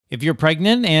If you're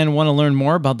pregnant and want to learn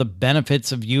more about the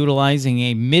benefits of utilizing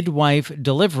a midwife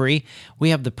delivery, we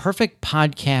have the perfect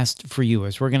podcast for you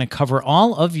as we're going to cover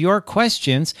all of your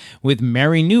questions with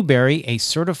Mary Newberry, a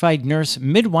certified nurse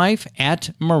midwife at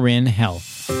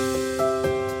MarinHealth.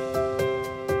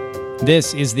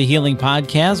 This is the Healing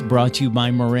Podcast brought to you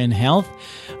by MarinHealth.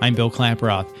 I'm Bill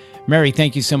Klaproth. Mary,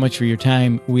 thank you so much for your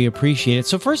time. We appreciate it.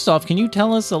 So first off, can you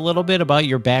tell us a little bit about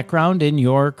your background and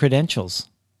your credentials?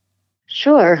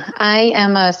 Sure. I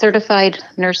am a certified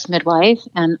nurse midwife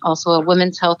and also a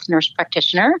women's health nurse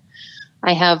practitioner.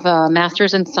 I have a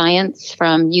master's in science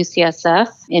from UCSF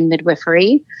in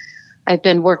midwifery. I've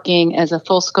been working as a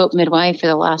full scope midwife for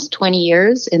the last 20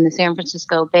 years in the San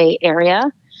Francisco Bay Area.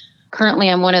 Currently,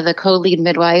 I'm one of the co-lead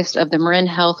midwives of the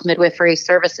MarinHealth Midwifery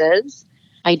Services.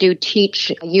 I do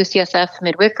teach UCSF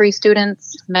midwifery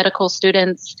students, medical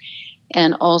students,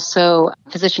 and also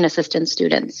physician assistant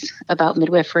students about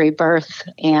midwifery, birth,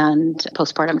 and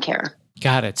postpartum care.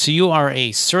 Got it. So you are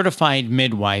a certified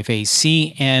midwife, a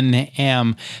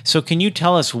CNM. So can you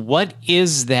tell us what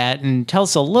is that, and tell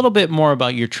us a little bit more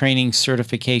about your training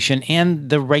certification and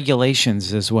the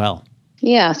regulations as well?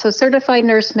 Yeah, so certified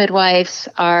nurse midwives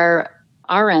are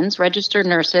RNs, registered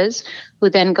nurses, who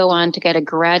then go on to get a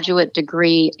graduate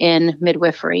degree in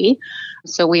midwifery.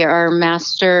 So we are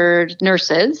mastered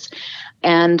nurses,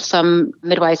 and some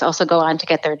midwives also go on to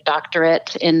get their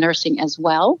doctorate in nursing as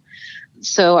well.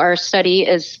 So our study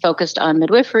is focused on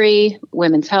midwifery,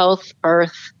 women's health,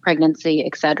 birth, pregnancy,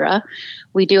 etc.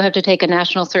 We do have to take a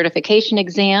national certification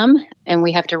exam, and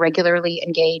we have to regularly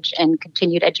engage in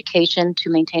continued education to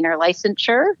maintain our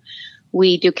licensure.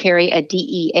 We do carry a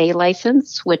DEA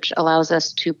license, which allows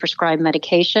us to prescribe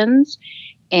medications,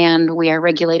 and we are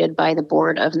regulated by the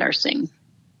Board of Nursing.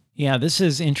 Yeah, this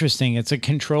is interesting. It's a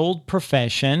controlled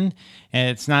profession, and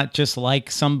it's not just like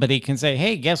somebody can say,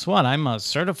 hey, guess what? I'm a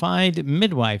certified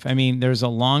midwife. I mean, there's a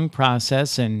long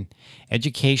process and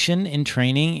education and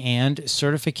training and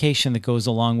certification that goes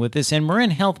along with this. And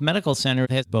MarinHealth Medical Center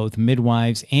has both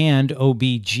midwives and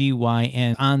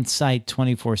OBGYN on site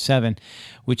 24/7,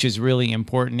 which is really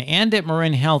important. And at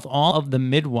MarinHealth, all of the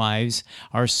midwives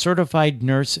are certified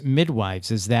nurse midwives.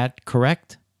 Is that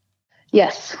correct?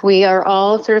 Yes, we are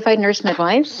all certified nurse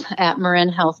midwives at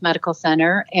MarinHealth Medical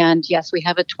Center. And yes, we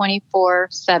have a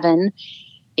 24/7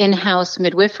 in-house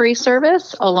midwifery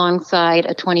service alongside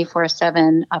a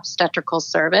 24/7 obstetrical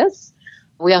service.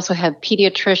 We also have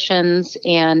pediatricians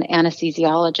and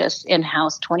anesthesiologists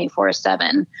in-house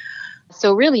 24/7.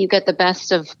 So really, you get the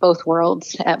best of both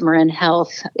worlds at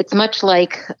MarinHealth. It's much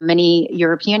like many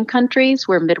European countries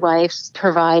where midwives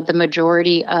provide the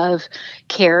majority of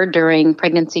care during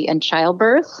pregnancy and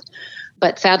childbirth.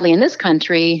 But sadly, in this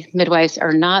country, midwives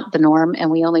are not the norm,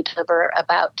 and we only deliver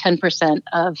about 10%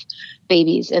 of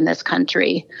babies in this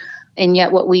country. And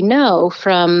yet what we know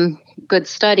from good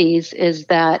studies is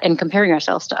that, and comparing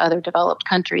ourselves to other developed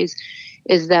countries,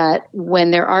 is that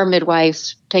when there are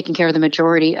midwives taking care of the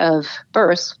majority of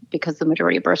births, because the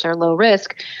majority of births are low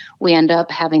risk, we end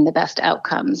up having the best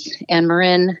outcomes. And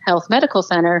MarinHealth Medical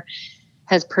Center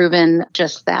has proven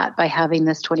just that by having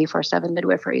this 24/7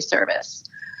 midwifery service.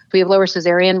 We have lower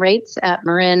cesarean rates at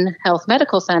MarinHealth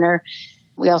Medical Center.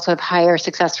 We also have higher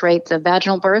success rates of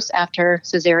vaginal births after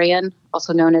cesarean,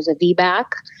 also known as a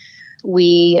VBAC.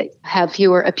 We have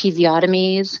fewer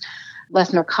episiotomies,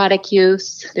 less narcotic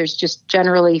use. There's just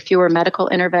generally fewer medical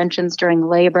interventions during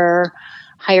labor,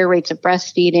 higher rates of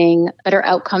breastfeeding, better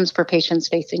outcomes for patients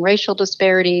facing racial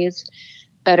disparities,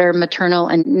 better maternal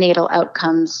and natal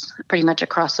outcomes pretty much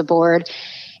across the board.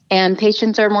 And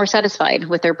patients are more satisfied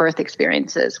with their birth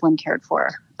experiences when cared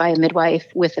for by a midwife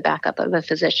with the backup of a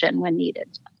physician when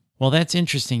needed. Well, that's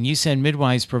interesting. You said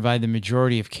midwives provide the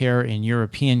majority of care in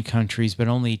European countries, but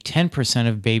only 10%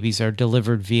 of babies are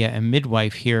delivered via a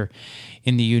midwife here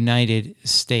in the United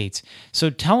States. So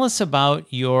tell us about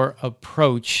your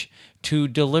approach to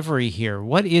delivery here.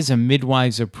 What is a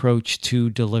midwife's approach to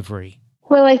delivery?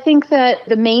 Well, I think that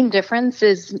the main difference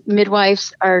is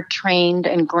midwives are trained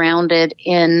and grounded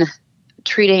in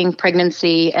treating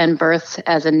pregnancy and birth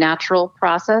as a natural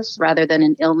process rather than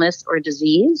an illness or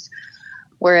disease.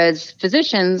 Whereas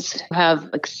physicians have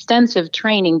extensive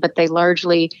training, but they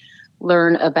largely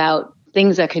learn about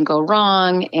things that can go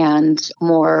wrong and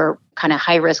more kind of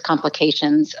high-risk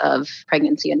complications of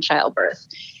pregnancy and childbirth.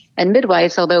 And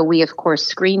midwives, although we, of course,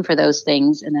 screen for those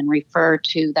things and then refer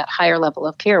to that higher level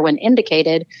of care when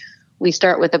indicated, we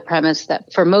start with the premise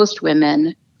that for most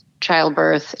women,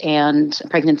 childbirth and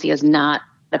pregnancy is not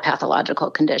a pathological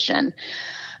condition.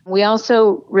 We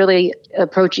also really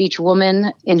approach each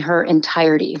woman in her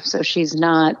entirety. So she's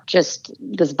not just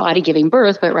this body giving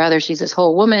birth, but rather she's this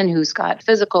whole woman who's got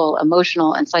physical,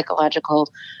 emotional, and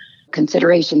psychological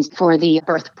considerations for the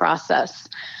birth process.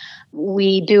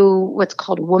 We do what's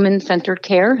called woman-centered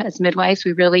care as midwives.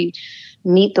 We really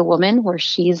meet the woman where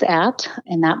she's at,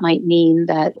 and that might mean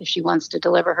that if she wants to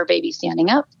deliver her baby standing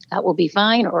up, that will be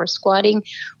fine, or squatting.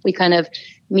 We kind of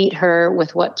meet her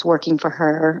with what's working for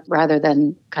her rather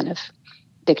than kind of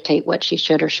dictate what she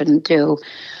should or shouldn't do.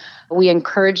 We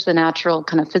encourage the natural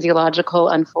kind of physiological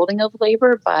unfolding of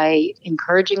labor by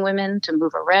encouraging women to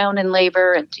move around in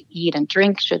labor and to eat and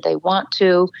drink should they want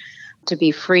to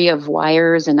be free of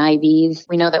wires and IVs.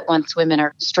 We know that once women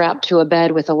are strapped to a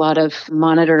bed with a lot of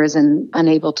monitors and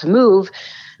unable to move,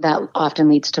 that often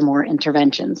leads to more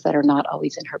interventions that are not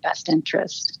always in her best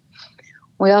interest.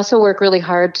 We also work really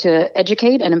hard to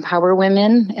educate and empower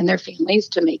women and their families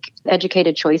to make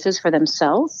educated choices for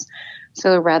themselves.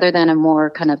 So rather than a more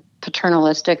kind of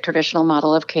paternalistic traditional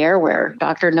model of care where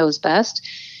doctor knows best,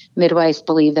 midwives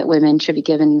believe that women should be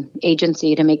given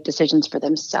agency to make decisions for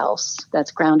themselves that's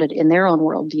grounded in their own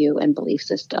worldview and belief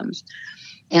systems.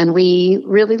 And we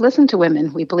really listen to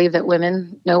women. We believe that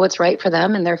women know what's right for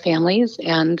them and their families,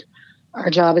 and our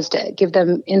job is to give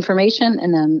them information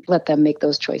and then let them make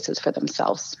those choices for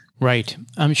themselves. Right.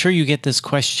 I'm sure you get this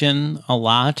question a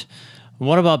lot.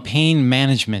 What about pain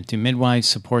management? Do midwives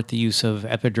support the use of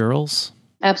epidurals?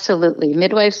 Absolutely.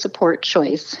 Midwives support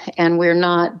choice, and we're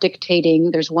not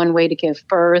dictating there's one way to give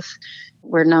birth.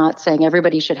 We're not saying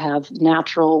everybody should have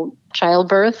natural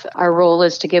childbirth. Our role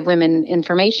is to give women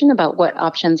information about what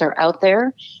options are out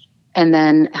there and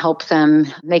then help them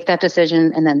make that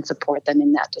decision and then support them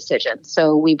in that decision.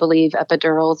 So we believe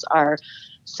epidurals are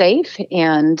safe,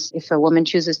 and if a woman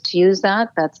chooses to use that,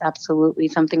 that's absolutely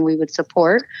something we would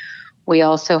support. We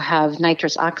also have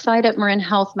nitrous oxide at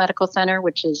MarinHealth Medical Center,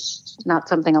 which is not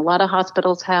something a lot of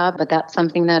hospitals have, but that's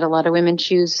something that a lot of women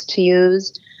choose to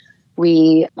use.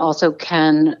 We also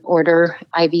can order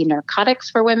IV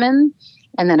narcotics for women.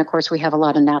 And then, of course, we have a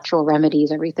lot of natural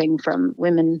remedies, everything from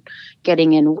women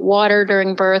getting in water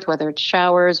during birth, whether it's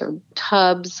showers or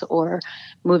tubs or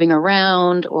moving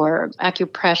around or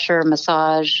acupressure,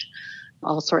 massage,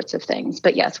 all sorts of things.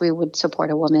 But yes, we would support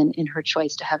a woman in her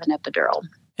choice to have an epidural.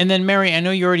 And then, Mary, I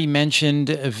know you already mentioned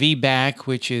VBAC,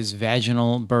 which is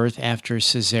vaginal birth after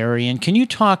cesarean. Can you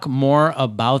talk more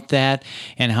about that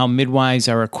and how midwives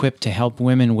are equipped to help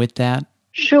women with that?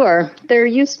 Sure. There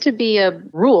used to be a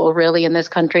rule, really, in this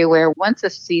country where once a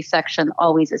C-section,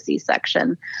 always a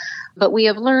C-section. But we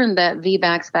have learned that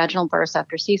VBACs, vaginal births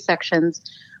after C-sections,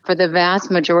 for the vast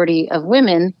majority of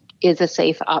women, is a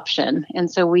safe option.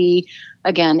 And so we,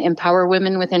 again, empower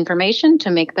women with information to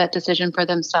make that decision for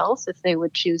themselves if they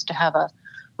would choose to have a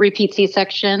repeat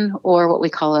C-section or what we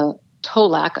call a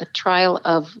TOLAC, a trial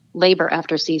of labor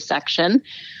after C-section,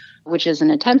 which is an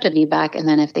attempted VBAC. And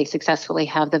then if they successfully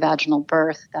have the vaginal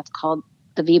birth, that's called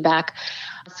the VBAC.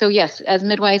 So yes, as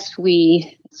midwives,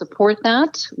 we support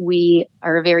that. We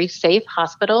are a very safe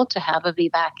hospital to have a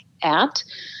VBAC at,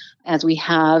 as we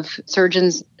have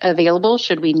surgeons available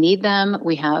should we need them.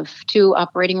 We have 2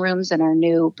 operating rooms in our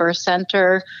new birth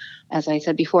center. As I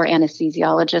said before,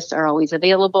 anesthesiologists are always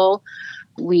available.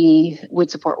 We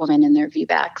would support women in their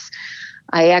VBACs.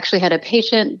 I actually had a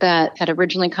patient that had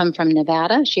originally come from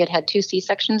Nevada. She had had 2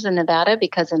 C-sections in Nevada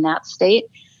because in that state,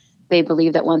 they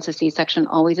believe that once a C-section,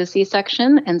 always a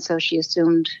C-section. And so she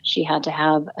assumed she had to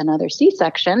have another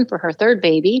C-section for her 3rd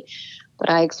baby. But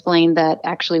I explained that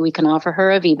actually we can offer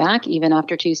her a VBAC even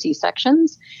after 2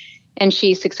 C-sections. And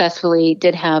she successfully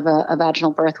did have a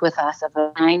vaginal birth with us of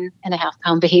a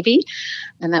 9.5-pound baby.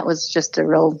 And that was just a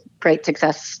real great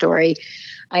success story.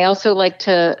 I also like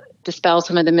to dispel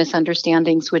some of the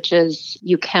misunderstandings, which is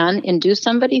you can induce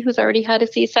somebody who's already had a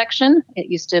C-section. It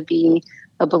used to be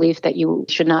a belief that you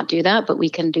should not do that, but we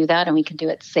can do that and we can do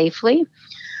it safely.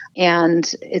 And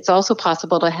it's also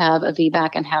possible to have a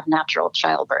VBAC and have natural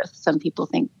childbirth. Some people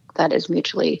think that is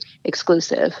mutually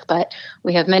exclusive, but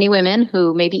we have many women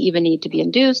who maybe even need to be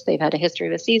induced. They've had a history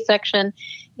of a C-section,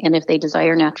 and if they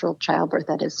desire natural childbirth,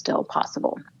 that is still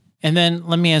possible. And then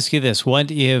let me ask you this.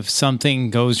 What if something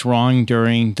goes wrong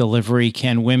during delivery?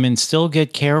 Can women still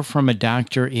get care from a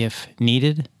doctor if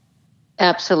needed?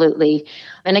 Absolutely.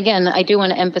 And again, I do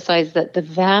want to emphasize that the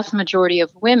vast majority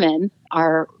of women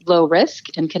are low risk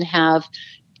and can have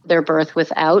their birth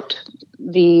without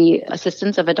the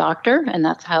assistance of a doctor. And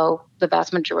that's how the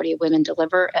vast majority of women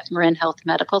deliver at MarinHealth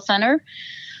Medical Center.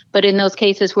 But in those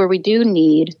cases where we do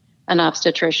need an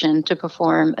obstetrician to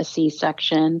perform a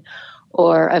C-section,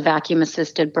 or a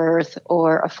vacuum-assisted birth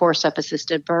or a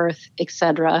forceps-assisted birth,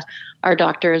 etc., our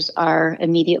doctors are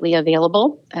immediately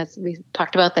available. As we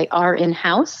talked about, they are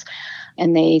in-house,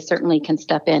 and they certainly can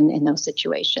step in those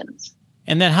situations.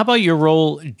 And then how about your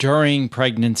role during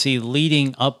pregnancy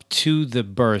leading up to the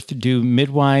birth? Do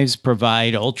midwives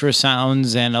provide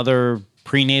ultrasounds and other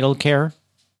prenatal care?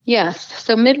 Yes.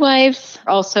 So midwives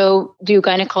also do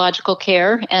gynecological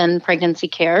care and pregnancy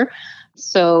care.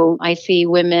 So I see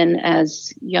women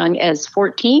as young as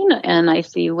 14, and I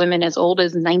see women as old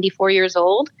as 94 years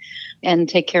old, and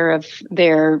take care of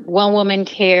their well-woman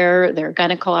care, their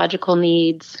gynecological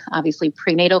needs, obviously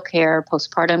prenatal care,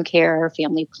 postpartum care,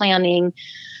 family planning,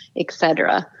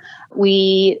 etc.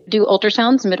 We do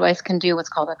ultrasounds. Midwives can do what's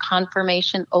called a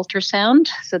confirmation ultrasound.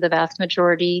 So the vast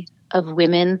majority of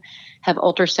women have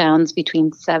ultrasounds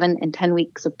between 7 and 10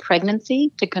 weeks of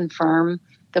pregnancy to confirm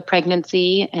the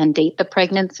pregnancy and date the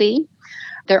pregnancy.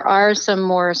 There are some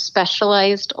more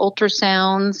specialized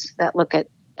ultrasounds that look at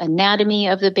anatomy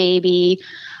of the baby,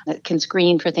 that can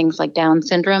screen for things like Down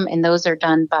syndrome, and those are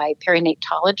done by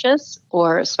perinatologists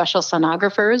or special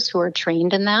sonographers who are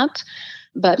trained in that.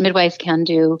 But midwives can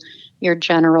do your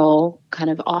general kind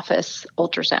of office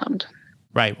ultrasound.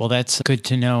 Right. Well, that's good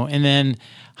to know. And then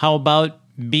how about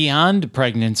beyond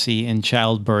pregnancy and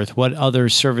childbirth? What other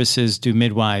services do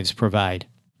midwives provide?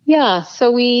 Yeah,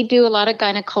 so we do a lot of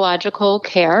gynecological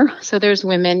care. So there's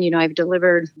women, I've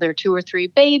delivered their 2 or 3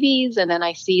 babies, and then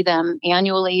I see them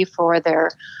annually for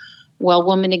their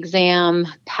well-woman exam,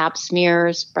 pap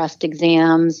smears, breast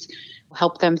exams,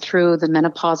 help them through the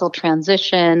menopausal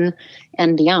transition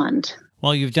and beyond.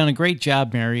 Well, you've done a great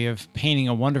job, Mary, of painting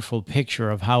a wonderful picture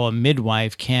of how a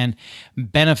midwife can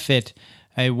benefit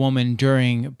a woman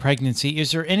during pregnancy.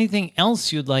 Is there anything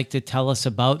else you'd like to tell us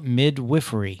about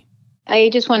midwifery?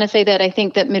 I just want to say that I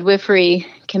think that midwifery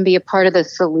can be a part of the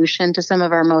solution to some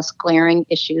of our most glaring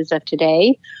issues of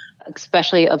today,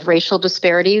 especially of racial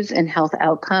disparities in health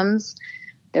outcomes.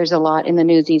 There's a lot in the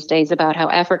news these days about how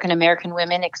African American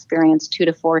women experience 2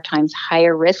 to 4 times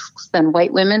higher risks than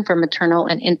white women for maternal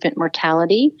and infant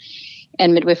mortality.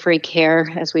 And midwifery care,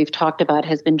 as we've talked about,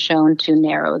 has been shown to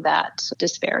narrow that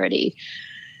disparity.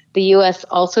 The U.S.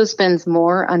 also spends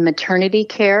more on maternity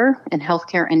care and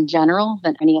healthcare in general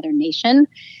than any other nation.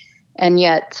 And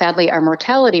yet, sadly, our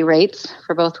mortality rates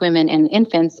for both women and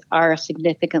infants are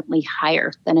significantly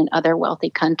higher than in other wealthy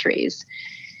countries.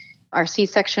 Our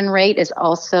C-section rate is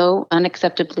also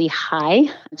unacceptably high.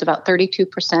 It's about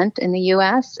 32% in the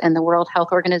U.S., and the World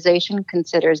Health Organization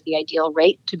considers the ideal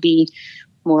rate to be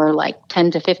more like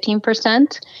 10 to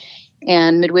 15%.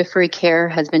 And midwifery care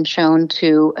has been shown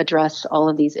to address all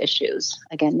of these issues.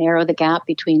 Again, narrow the gap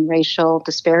between racial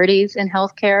disparities in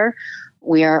healthcare.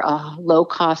 We are a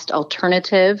low-cost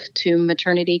alternative to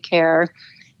maternity care,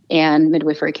 and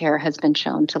midwifery care has been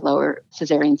shown to lower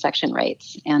cesarean section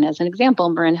rates. And as an example,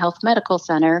 MarinHealth Medical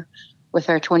Center, with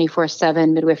our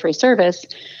 24/7 midwifery service,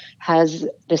 has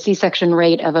the C-section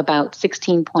rate of about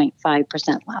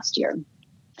 16.5% last year.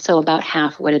 So about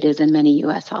half what it is in many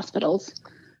U.S. hospitals.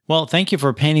 Well, thank you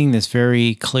for painting this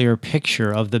very clear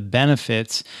picture of the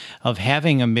benefits of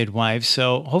having a midwife.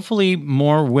 So hopefully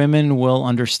more women will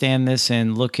understand this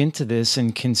and look into this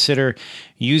and consider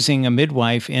using a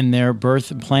midwife in their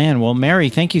birth plan. Well, Mary,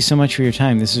 thank you so much for your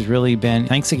time. This has really been,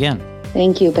 thanks again.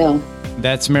 Thank you, Bill.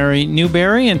 That's Mary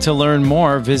Newberry, and to learn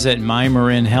more, visit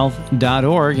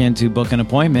mymarinhealth.org, and to book an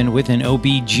appointment with an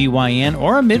OBGYN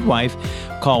or a midwife,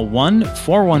 call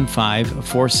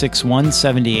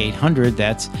 1-415-461-7800.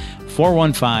 That's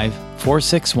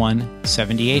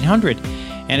 415-461-7800.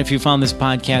 And if you found this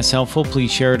podcast helpful,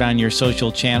 please share it on your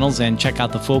social channels and check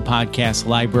out the full podcast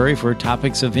library for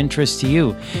topics of interest to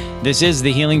you. This is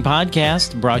the Healing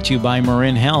Podcast, brought to you by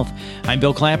Marin Health. I'm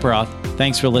Bill Klaproth.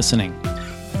 Thanks for listening.